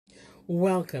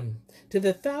Welcome to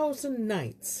the 1000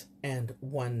 Nights and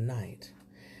 1 Night.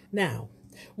 Now,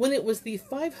 when it was the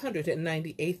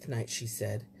 598th night, she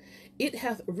said, "It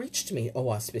hath reached me, O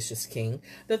auspicious king,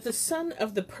 that the son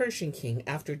of the Persian king,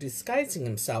 after disguising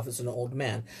himself as an old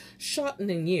man, shotten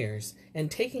in years,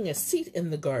 and taking a seat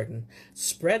in the garden,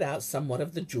 spread out somewhat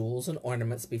of the jewels and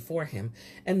ornaments before him,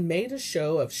 and made a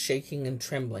show of shaking and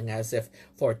trembling, as if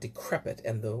for decrepit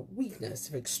and the weakness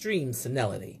of extreme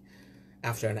senility.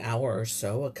 After an hour or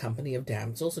so, a company of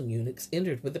damsels and eunuchs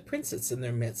entered with the princess in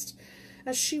their midst,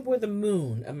 as she were the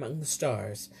moon among the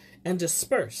stars, and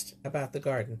dispersed about the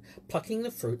garden, plucking the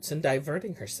fruits and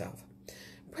diverting herself.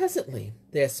 Presently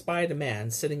they espied a man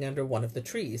sitting under one of the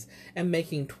trees, and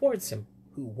making towards him,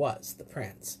 who was the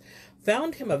prince,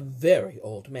 found him a very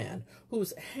old man,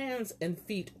 whose hands and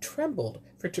feet trembled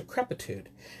for decrepitude,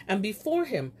 and before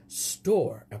him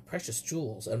store of precious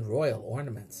jewels and royal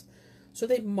ornaments. So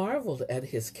they marveled at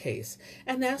his case,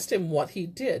 and asked him what he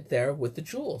did there with the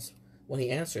jewels, when he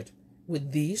answered,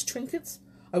 "With these trinkets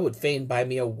I would fain buy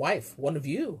me a wife, one of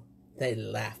you." They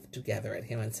laughed together at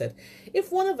him, and said, "If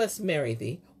one of us marry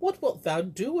thee, what wilt thou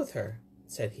do with her?"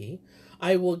 Said he,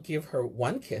 "I will give her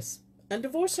one kiss, and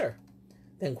divorce her."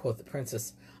 Then quoth the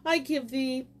princess, "I give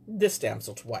thee this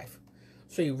damsel to wife."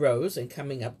 So he rose, and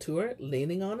coming up to her,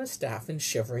 leaning on a staff, and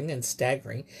shivering and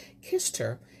staggering, kissed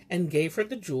her, and gave her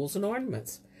the jewels and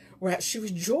ornaments, whereat she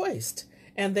rejoiced,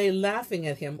 and they, laughing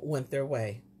at him, went their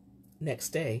way. Next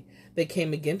day they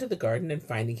came again to the garden, and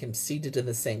finding him seated in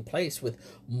the same place, with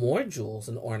more jewels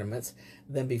and ornaments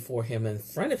than before him in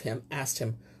front of him, asked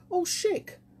him, "O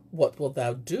sheikh, what wilt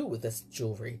thou do with this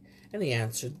jewelry?" And he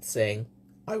answered, saying,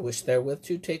 "I wish therewith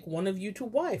to take one of you to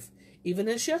wife, even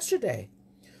as yesterday."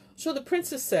 So the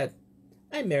princess said,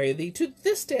 "I marry thee to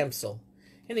this damsel."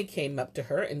 And he came up to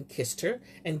her, and kissed her,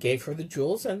 and gave her the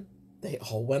jewels, and they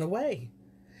all went away.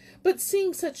 But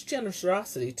seeing such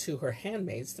generosity to her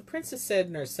handmaids, the princess said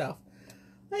in herself,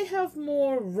 "I have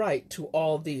more right to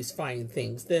all these fine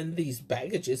things than these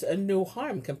baggages, and no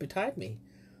harm can betide me."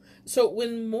 So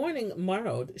when morning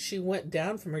morrowed, she went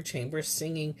down from her chamber,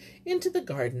 singing, into the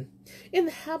garden. In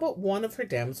the habit one of her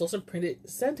damsels, and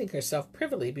presenting herself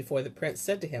privily before the prince,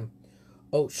 said to him,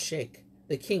 "O sheikh,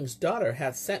 the king's daughter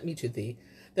hath sent me to thee,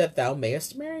 that thou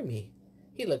mayest marry me."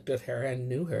 He looked at her and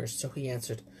knew her, so he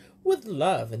answered, "With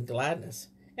love and gladness,"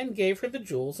 and gave her the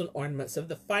jewels and ornaments of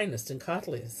the finest and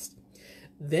costliest.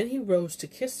 Then he rose to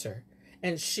kiss her,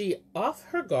 and she off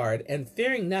her guard, and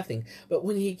fearing nothing, but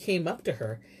when he came up to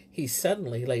her, he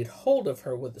suddenly laid hold of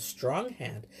her with a strong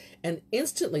hand, and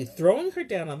instantly throwing her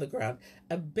down on the ground,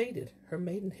 abated her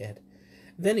maidenhead.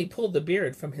 Then he pulled the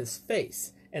beard from his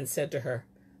face, and said to her,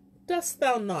 "Dost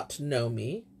thou not know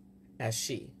me?" Asked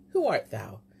she, "Who art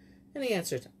thou?" And he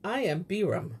answered, "I am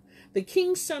Behram, the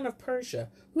king's son of Persia,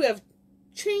 who have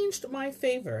changed my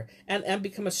favor, and am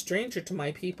become a stranger to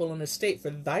my people and estate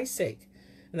for thy sake,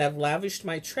 and have lavished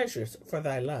my treasures for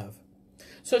thy love."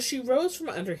 So she rose from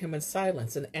under him in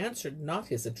silence, and answered not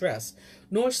his address,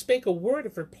 nor spake a word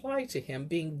of reply to him,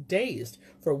 being dazed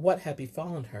for what had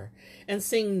befallen her, and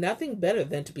seeing nothing better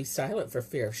than to be silent for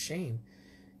fear of shame.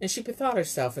 And she bethought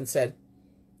herself, and said,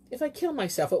 "If I kill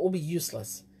myself, it will be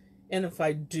useless, and if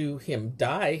I do him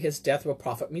die, his death will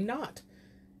profit me not."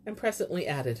 And presently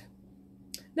added,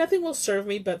 "Nothing will serve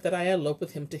me but that I elope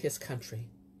with him to his country."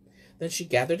 Then she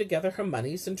gathered together her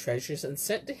monies and treasures, and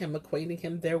sent to him, acquainting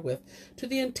him therewith, to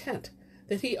the intent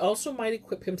that he also might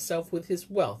equip himself with his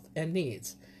wealth and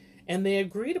needs. And they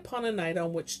agreed upon a night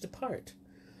on which to part.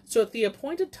 So at the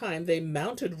appointed time they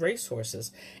mounted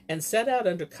racehorses, and set out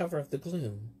under cover of the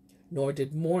gloom. Nor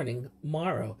did morning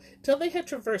morrow till they had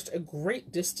traversed a great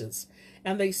distance,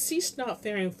 and they ceased not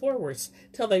faring forwards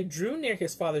till they drew near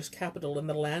his father's capital in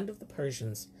the land of the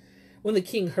Persians. When the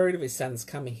king heard of his son's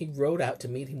coming, he rode out to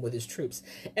meet him with his troops,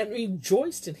 and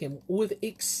rejoiced in him with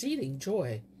exceeding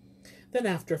joy. Then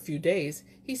after a few days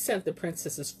he sent the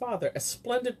princess's father a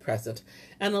splendid present,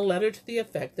 and a letter to the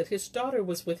effect that his daughter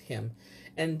was with him,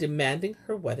 and demanding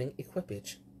her wedding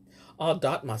equipage.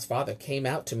 Al-Datma's father came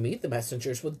out to meet the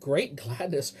messengers with great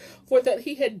gladness, for that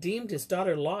he had deemed his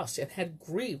daughter lost, and had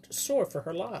grieved sore for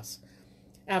her loss.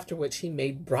 After which he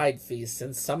made bride feasts,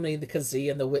 and summoning the Kazi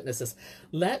and the witnesses,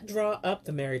 let draw up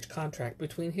the marriage contract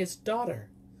between his daughter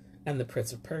and the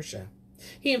Prince of Persia.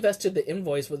 He invested the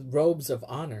envoys with robes of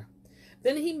honor.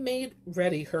 Then he made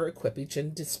ready her equipage,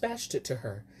 and dispatched it to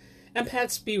her. And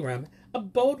Prince Behram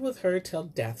abode with her till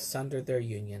death sundered their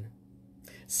union.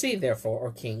 "See, therefore,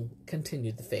 O king,"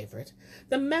 continued the favourite,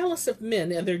 "the malice of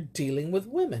men and their dealing with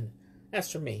women. As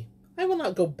for me, I will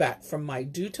not go back from my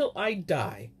due till I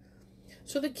die."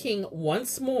 So the king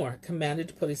once more commanded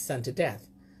to put his son to death.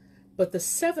 But the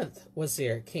seventh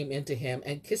wazir came in to him,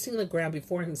 and kissing the ground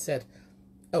before him said,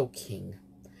 O king,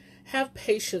 have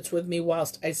patience with me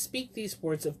whilst I speak these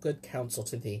words of good counsel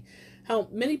to thee. How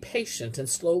many patient and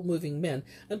slow-moving men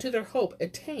unto their hope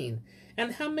attain,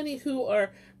 and how many who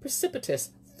are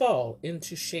precipitous fall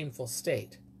into shameful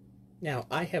state. Now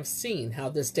I have seen how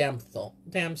this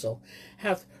damsel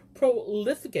hath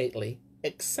profligately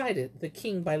excited the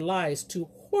king by lies to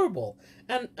horrible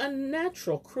and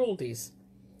unnatural cruelties.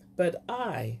 But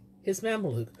I, his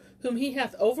Mameluke, whom he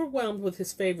hath overwhelmed with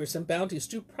his favours and bounties,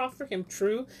 do proffer him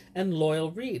true and loyal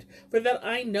rede. For that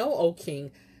I know, O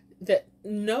king, that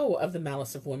know of the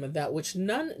malice of women, that which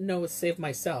none knoweth save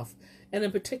myself, and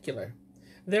in particular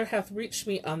there hath reached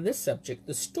me on this subject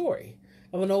the story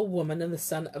of an old woman and the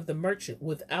son of the merchant,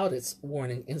 without its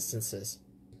warning instances.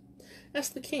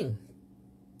 Asked the king,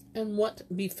 and what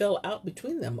befell out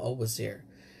between them, O wazir?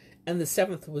 And the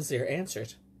seventh wazir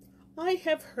answered, I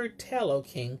have heard tell, O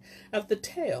king, of the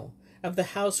tale of the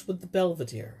house with the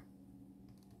Belvedere.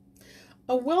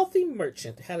 A wealthy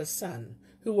merchant had a son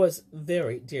who was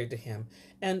very dear to him,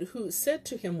 and who said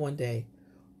to him one day,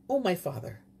 O my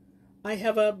father, I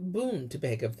have a boon to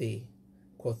beg of thee.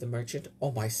 Quoth the merchant,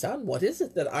 O my son, what is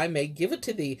it, that I may give it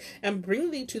to thee, and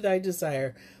bring thee to thy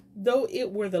desire, though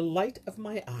it were the light of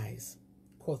my eyes?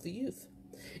 Quoth the youth,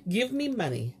 Give me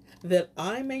money, that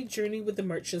I may journey with the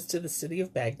merchants to the city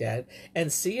of Baghdad,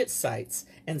 and see its sights,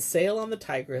 and sail on the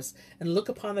Tigris, and look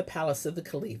upon the palace of the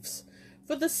caliphs.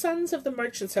 For the sons of the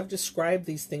merchants have described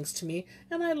these things to me,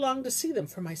 and I long to see them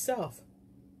for myself.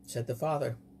 Said the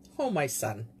father, O my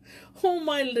son, O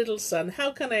my little son,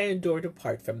 how can I endure to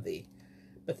part from thee?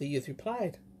 But the youth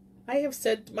replied, I have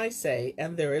said my say,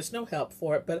 and there is no help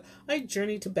for it, but I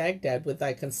journey to Baghdad with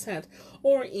thy consent,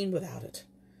 or e'en without it.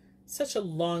 Such a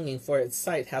longing for its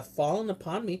sight hath fallen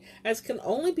upon me as can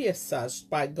only be assuaged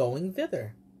by going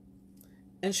thither.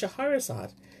 And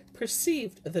Shahrazad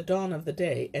perceived the dawn of the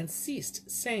day, and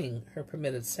ceased saying her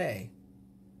permitted say.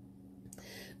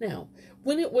 Now,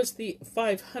 when it was the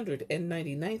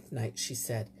 599th night, she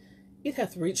said, It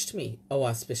hath reached me, O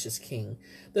auspicious king,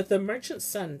 that the merchant's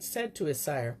son said to his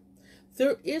sire,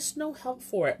 There is no help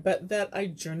for it, but that I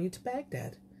journey to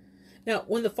Baghdad. Now,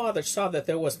 when the father saw that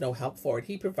there was no help for it,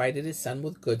 he provided his son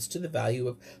with goods to the value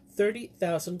of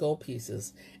 30,000 gold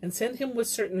pieces, and sent him with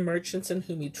certain merchants in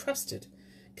whom he trusted,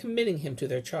 committing him to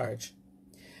their charge.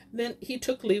 Then he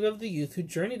took leave of the youth, who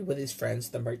journeyed with his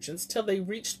friends, the merchants, till they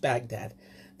reached Baghdad,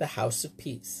 the house of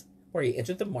peace, where he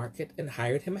entered the market and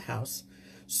hired him a house,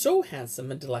 so handsome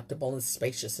and delectable and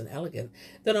spacious and elegant,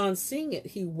 that on seeing it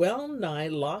he well nigh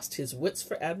lost his wits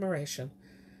for admiration.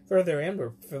 For therein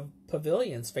were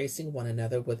pavilions facing one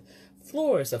another, with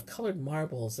floors of colored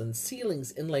marbles, and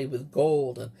ceilings inlaid with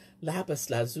gold and lapis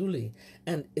lazuli,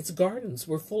 and its gardens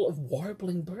were full of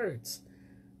warbling birds.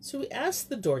 So he asked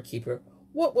the doorkeeper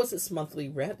what was its monthly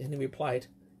rent, and he replied,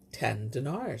 10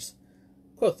 dinars.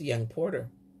 Quoth the young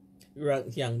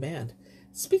man,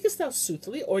 Speakest thou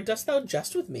soothly, or dost thou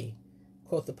jest with me?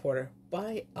 Quoth the porter,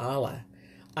 By Allah,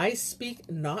 I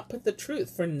speak not but the truth,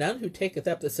 for none who taketh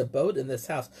up this abode in this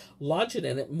house lodgeth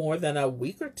in it more than a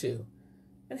week or two.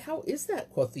 And how is that?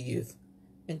 Quoth the youth.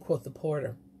 And quoth the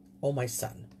porter, O my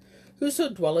son, whoso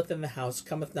dwelleth in the house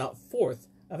cometh not forth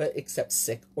of it except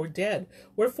sick or dead,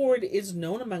 wherefore it is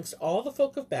known amongst all the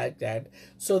folk of Baghdad,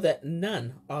 so that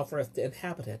none offereth to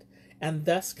inhabit it, and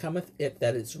thus cometh it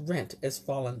that its rent is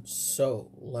fallen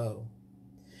so low.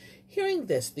 Hearing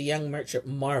this, the young merchant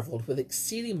marveled with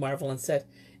exceeding marvel, and said,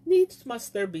 Needs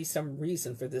must there be some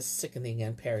reason for this sickening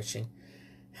and perishing.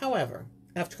 However,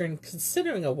 after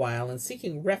considering a while, and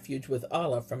seeking refuge with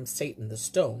Allah from Satan the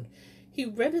stone, he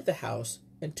rented the house,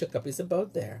 and took up his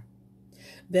abode there.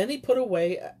 Then he put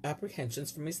away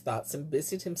apprehensions from his thoughts, and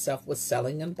busied himself with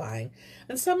selling and buying,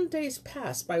 and some days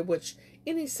passed by which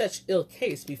any such ill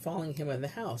case befalling him in the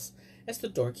house, as the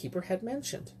doorkeeper had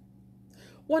mentioned.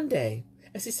 One day,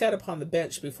 as he sat upon the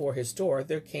bench before his door,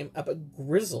 there came up a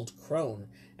grizzled crone,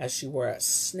 as she were a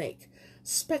snake,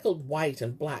 speckled white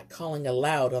and black, calling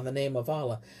aloud on the name of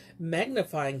Allah,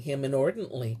 magnifying him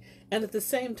inordinately, and at the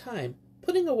same time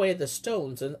putting away the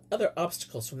stones and other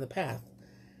obstacles from the path.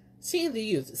 Seeing the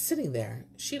youth sitting there,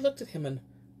 she looked at him and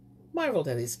marveled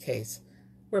at his case,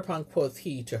 whereupon quoth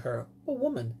he to her, O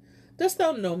woman, dost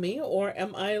thou know me, or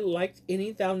am I like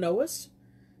any thou knowest?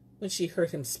 When she heard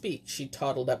him speak, she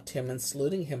toddled up to him, and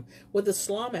saluting him with the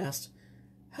salam, asked,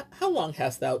 How long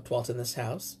hast thou dwelt in this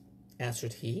house?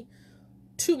 Answered he,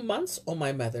 2 months, O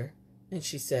my mother. And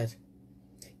she said,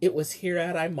 It was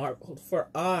hereat I marveled, for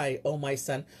I, O my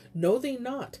son, know thee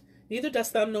not, neither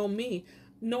dost thou know me.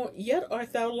 nor yet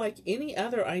art thou like any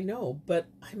other I know, but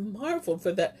I marveled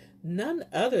for that none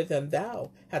other than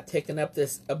thou hath taken up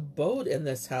this abode in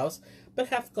this house, but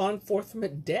hath gone forth from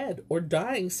it dead or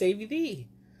dying save thee.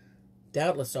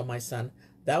 Doubtless, O my son,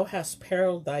 thou hast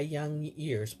periled thy young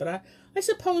years, but I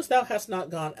suppose thou hast not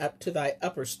gone up to thy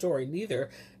upper story, neither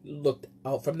looked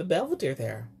out from the Belvedere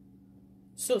there.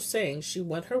 So saying, she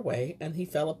went her way, and he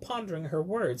fell a pondering her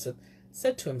words, and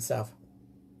said to himself,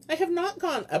 I have not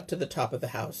gone up to the top of the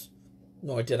house,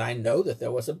 nor did I know that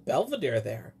there was a Belvedere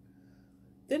there.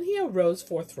 Then he arose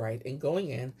forthright, and going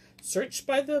in, searched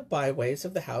by the byways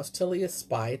of the house till he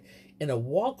espied in a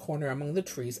wall corner among the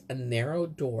trees a narrow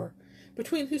door,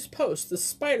 between whose posts the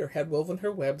spider had woven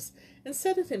her webs, and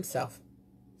said in himself,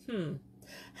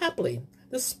 Happily,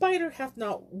 the spider hath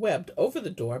not webbed over the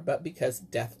door, but because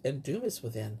death and doom is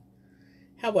within.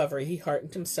 However, he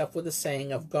heartened himself with the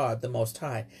saying of God the Most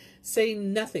High,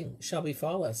 saying, Nothing shall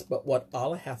befall us but what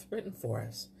Allah hath written for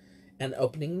us. And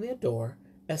opening the door,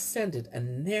 ascended a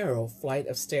narrow flight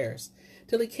of stairs,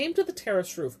 till he came to the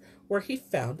terrace roof, where he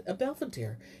found a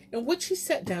Belvedere, in which he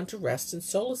sat down to rest and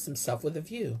solace himself with a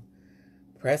view.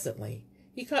 Presently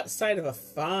he caught sight of a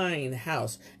fine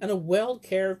house, and a well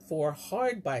cared for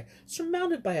hard by,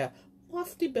 surmounted by a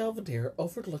lofty Belvedere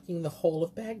overlooking the whole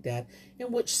of Baghdad,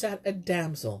 in which sat a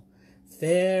damsel,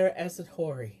 fair as a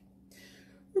houri.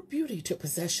 Her beauty took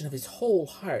possession of his whole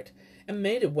heart, and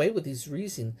made away with his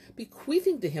reason,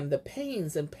 bequeathing to him the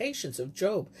pains and patience of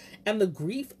Job, and the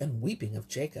grief and weeping of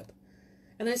Jacob.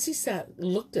 And as he sat,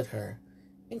 looked at her,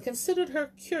 and considered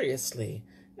her curiously,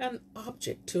 an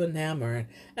object to enamor,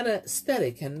 an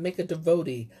aesthetic, and make a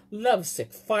devotee,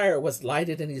 lovesick fire was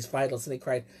lighted in his vitals, and he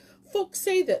cried, Folk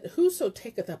say that whoso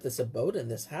taketh up this abode in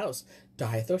this house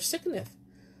dieth or sickeneth.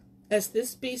 As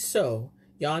this be so,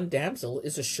 yon damsel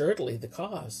is assuredly the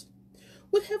cause.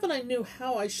 Would heaven I knew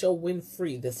how I shall win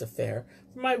free this affair,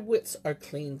 for my wits are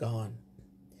clean gone.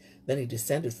 Then he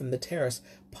descended from the terrace,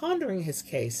 pondering his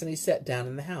case, and he sat down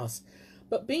in the house.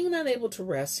 But being unable to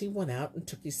rest, he went out and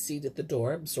took his seat at the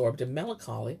door, absorbed in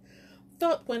melancholy,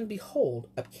 thought when, behold,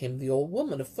 up came the old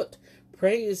woman afoot,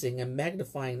 praising and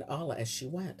magnifying Allah as she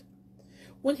went.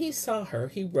 When he saw her,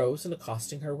 he rose, and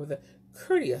accosting her with a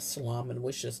courteous salam and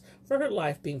wishes for her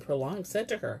life being prolonged, said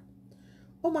to her,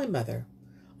 O my mother,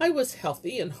 I was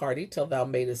healthy and hearty till thou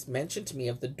madest mention to me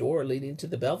of the door leading to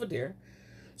the Belvedere.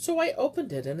 So I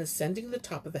opened it, and ascending the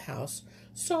top of the house,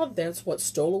 saw thence what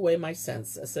stole away my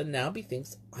senses, and now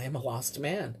bethinks I am a lost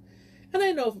man, and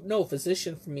I know no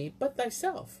physician for me but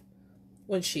thyself.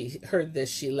 When she heard this,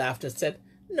 she laughed and said,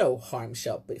 No harm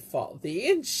shall befall thee,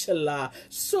 inshallah,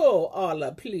 so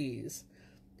Allah please.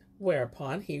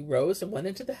 Whereupon he rose and went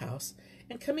into the house,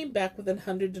 and coming back with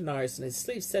 100 dinars in his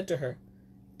sleeve, said to her,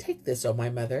 Take this, O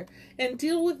my mother, and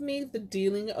deal with me the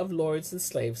dealing of lords and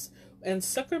slaves, and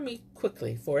succor me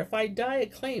quickly, for if I die, a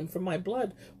claim for my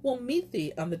blood will meet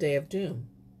thee on the day of doom.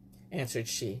 Answered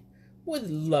she, With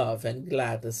love and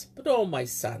gladness, but, O my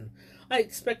son, I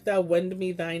expect thou lend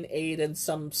me thine aid in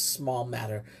some small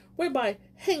matter, whereby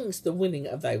hangs the winning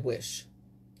of thy wish.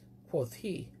 Quoth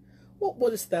he, What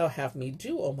wouldst thou have me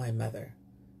do, O my mother?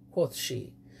 Quoth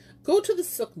she, Go to the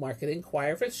silk market,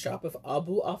 inquire for the shop of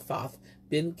Abu Al-Fath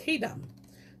bin Kadam.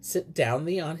 Sit down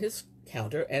thee on his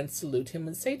counter, and salute him,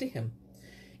 and say to him,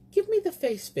 Give me the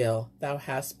face veil thou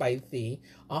hast by thee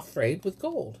offrayed with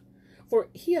gold, for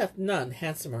he hath none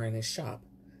handsomer in his shop.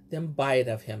 Then buy it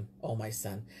of him, O my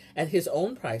son, at his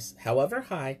own price, however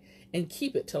high, and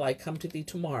keep it till I come to thee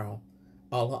tomorrow,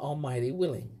 Allah Almighty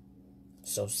willing.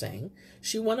 So saying,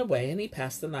 she went away, and he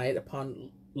passed the night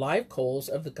upon live coals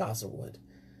of the Gaza wood.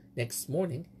 Next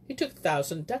morning he took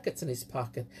 1,000 ducats in his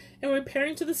pocket, and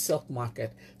repairing to the silk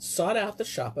market, sought out the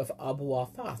shop of Abu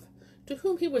Al-Fath, to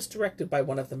whom he was directed by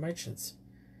one of the merchants.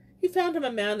 He found him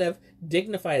a man of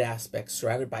dignified aspect,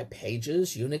 surrounded by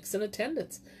pages, eunuchs, and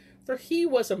attendants, for he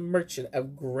was a merchant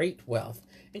of great wealth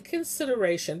and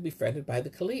consideration, befriended by the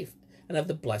Caliph, and of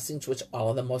the blessings which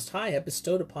Allah the Most High had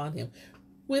bestowed upon him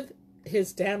with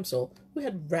his damsel, who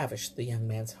had ravished the young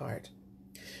man's heart.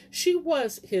 She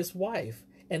was his wife,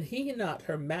 and he not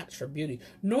her match for beauty,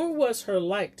 nor was her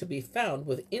like to be found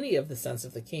with any of the sons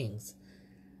of the kings.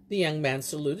 The young man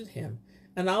saluted him,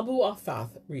 and Abu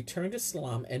Al-Fath returned his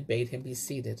salam and bade him be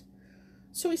seated.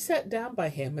 So he sat down by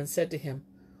him and said to him,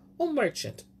 O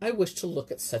merchant, I wish to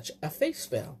look at such a face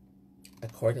veil.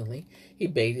 Accordingly, he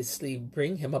bade his slave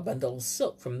bring him a bundle of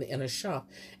silk from the inner shop,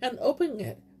 and opening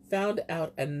it, found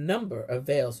out a number of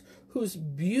veils, whose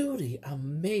beauty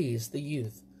amazed the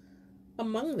youth.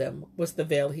 Among them was the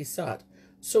veil he sought,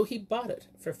 so he bought it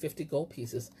for 50 gold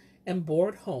pieces, and bore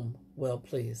it home well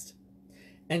pleased.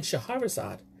 And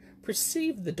Shahrazad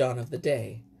perceived the dawn of the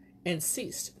day, and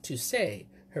ceased to say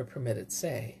her permitted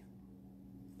say.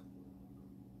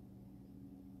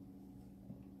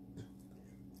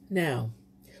 Now,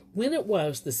 when it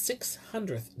was the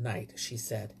 600th night, she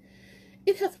said,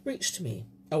 "It hath reached me,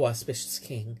 O auspicious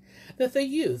king, that the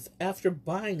youth, after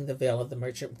buying the veil of the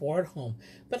merchant, bore it home,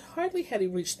 but hardly had he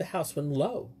reached the house when,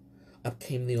 lo, up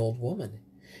came the old woman.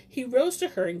 He rose to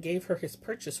her and gave her his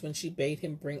purchase, when she bade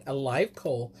him bring a live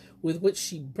coal, with which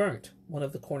she burnt one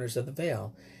of the corners of the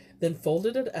veil, then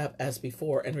folded it up as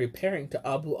before, and repairing to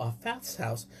Abu Afath's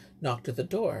house, knocked at the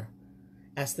door.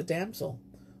 Asked the damsel,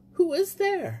 'Who is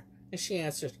there?' And she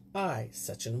answered, 'I,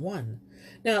 such an one.'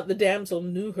 Now the damsel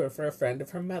knew her for a friend of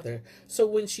her mother, so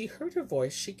when she heard her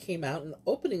voice, she came out, and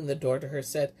opening the door to her,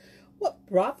 said, 'What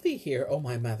brought thee here, O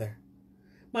my mother?'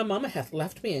 'My mamma hath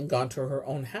left me and gone to her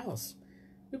own house.'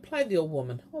 Replied the old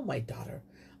woman, 'O my daughter,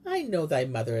 I know thy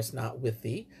mother is not with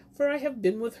thee, for I have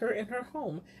been with her in her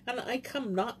home, and I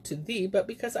come not to thee, but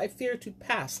because I fear to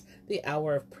pass the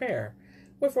hour of prayer.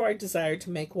 Wherefore I desire to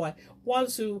make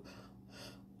wazu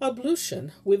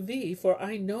ablution with thee, for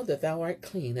I know that thou art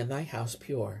clean, and thy house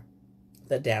pure.'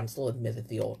 The damsel admitted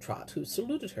the old trot, who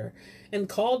saluted her, and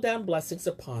called down blessings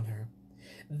upon her.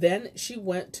 Then she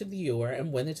went to the ewer,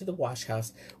 and went into the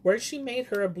wash-house, where she made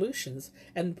her ablutions,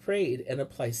 and prayed in a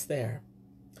place there.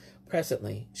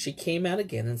 Presently she came out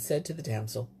again, and said to the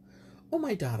damsel, 'O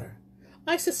my daughter,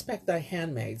 I suspect thy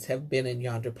handmaids have been in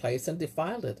yonder place, and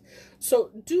defiled it. So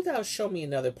do thou show me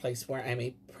another place where I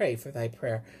may pray, for thy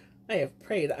prayer I have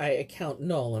prayed I account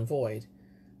null and void.'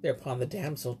 Thereupon the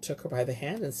damsel took her by the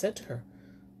hand, and said to her,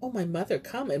 'O my mother,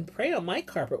 come and pray on my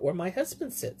carpet where my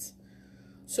husband sits.'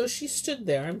 So she stood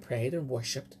there and prayed and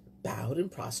worshipped, bowed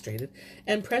and prostrated,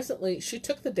 and presently she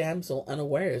took the damsel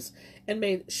unawares, and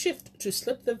made shift to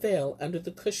slip the veil under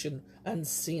the cushion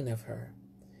unseen of her.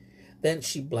 Then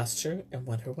she blessed her and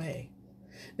went her way.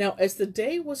 Now as the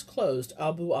day was closed,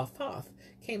 Abu Afath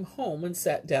came home and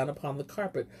sat down upon the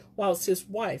carpet, whilst his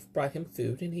wife brought him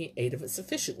food, and he ate of it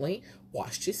sufficiently,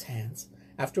 washed his hands,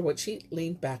 after which he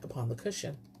leaned back upon the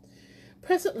cushion.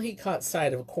 Presently he caught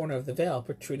sight of a corner of the veil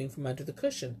protruding from under the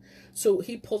cushion, so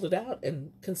he pulled it out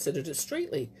and considered it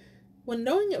straightly, when,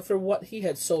 knowing it for what he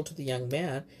had sold to the young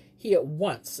man, he at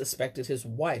once suspected his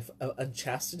wife of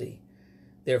unchastity.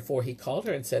 Therefore he called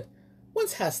her and said,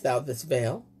 'Whence hast thou this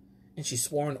veil?' And she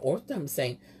swore an oath to him,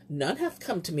 saying, 'None hath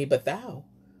come to me but thou.'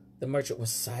 The merchant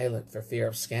was silent for fear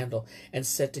of scandal, and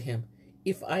said to him,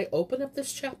 'If I open up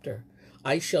this chapter,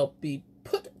 I shall be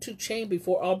put to shame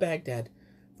before all Baghdad,'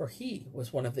 for he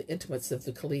was one of the intimates of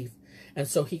the caliph, and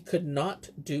so he could not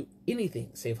do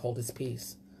anything save hold his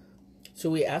peace.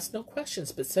 So he asked no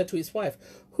questions, but said to his wife,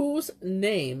 whose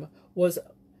name was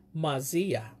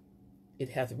Mazia, 'It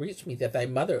hath reached me that thy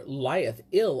mother lieth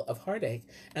ill of heartache,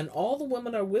 and all the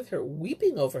women are with her,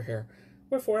 weeping over her.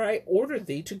 Wherefore I ordered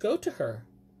thee to go to her.'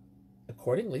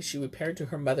 Accordingly she repaired to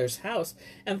her mother's house,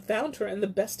 and found her in the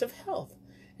best of health.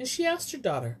 And she asked her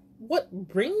daughter, 'What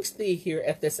brings thee here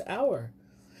at this hour?'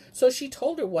 So she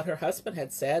told her what her husband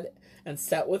had said, and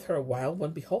sat with her a while,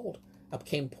 when, behold, up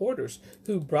came porters,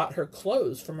 who brought her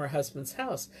clothes from her husband's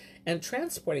house, and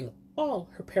transporting all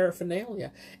her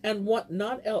paraphernalia, and what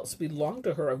not else belonged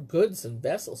to her of goods and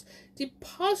vessels,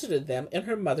 deposited them in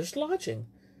her mother's lodging.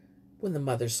 When the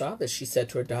mother saw this, she said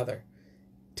to her daughter,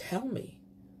 'Tell me,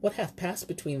 what hath passed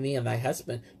between thee and thy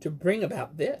husband to bring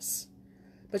about this?'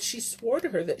 But she swore to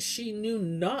her that she knew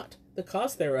not the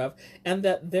cause thereof, and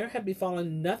that there had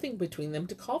befallen nothing between them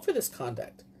to call for this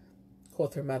conduct.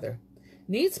 Quoth her mother,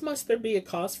 'Needs must there be a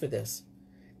cause for this.'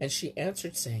 And she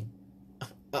answered, saying,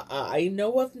 'I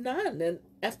know of none, and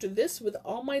after this, with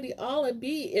Almighty Allah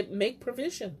be it make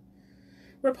provision.'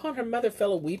 Whereupon her mother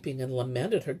fell a weeping, and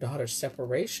lamented her daughter's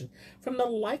separation from the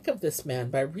like of this man,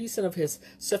 by reason of his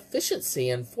sufficiency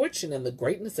and fortune, and the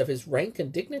greatness of his rank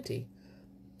and dignity.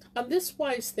 On this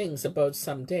wise things abode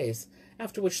some days,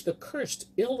 after which the cursed,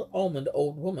 ill-omened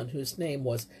old woman, whose name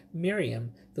was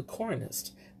Miriam the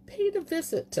coronist, paid a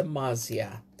visit to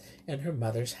Mazia in her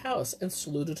mother's house, and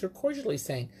saluted her cordially,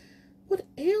 saying, 'What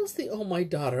ails thee, O my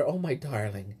daughter, O my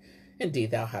darling? Indeed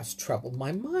thou hast troubled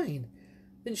my mind.'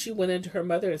 Then she went in to her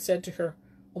mother, and said to her,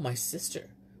 'O my sister,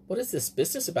 what is this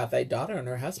business about thy daughter and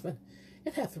her husband?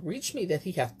 It hath reached me that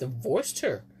he hath divorced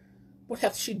her. What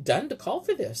hath she done to call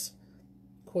for this?'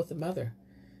 Quoth the mother,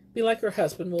 'Belike her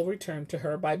husband will return to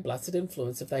her by blessed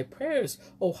influence of thy prayers,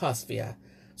 O Hasvia.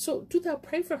 So do thou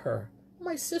pray for her, O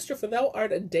my sister, for thou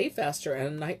art a day faster and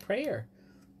a night prayer.'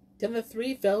 Then the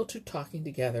three fell to talking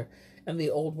together, and the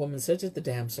old woman said to the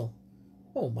damsel,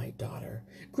 O my daughter,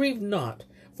 grieve not,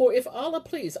 for if Allah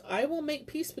please, I will make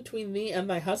peace between thee and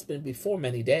thy husband before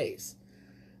many days.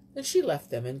 Then she left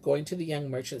them, and going to the young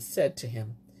merchant, said to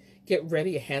him, Get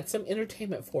ready a handsome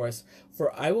entertainment for us,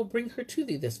 for I will bring her to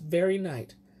thee this very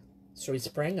night. So he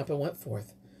sprang up and went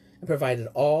forth, and provided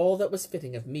all that was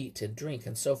fitting of meat and drink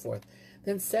and so forth,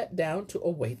 then sat down to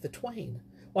await the twain,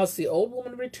 whilst the old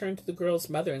woman returned to the girl's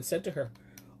mother and said to her,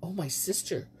 O my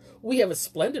sister, we have a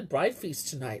splendid bride feast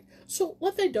tonight, so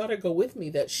let thy daughter go with me,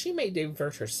 that she may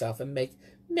divert herself and make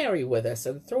merry with us,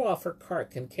 and throw off her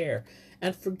cark and care,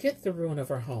 and forget the ruin of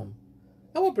her home.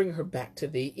 I will bring her back to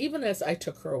thee, even as I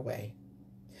took her away.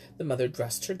 The mother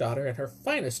dressed her daughter in her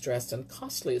finest dress and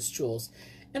costliest jewels,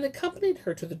 and accompanied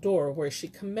her to the door, where she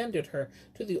commended her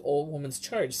to the old woman's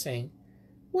charge, saying,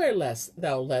 Where lest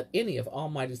thou let any of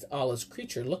Almighty Allah's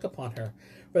creature look upon her,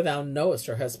 for thou knowest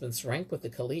her husband's rank with the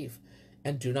Caliph,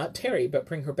 and do not tarry, but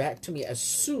bring her back to me as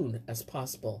soon as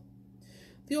possible.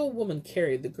 The old woman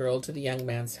carried the girl to the young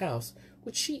man's house,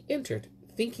 which she entered,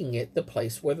 thinking it the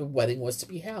place where the wedding was to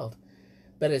be held.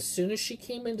 But as soon as she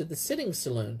came into the sitting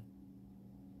saloon,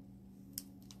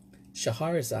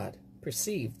 Shahrazad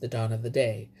perceived the dawn of the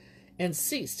day, and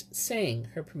ceased saying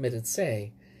her permitted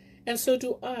say, and so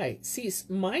do I cease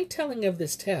my telling of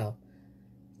this tale,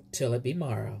 till it be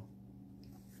morrow.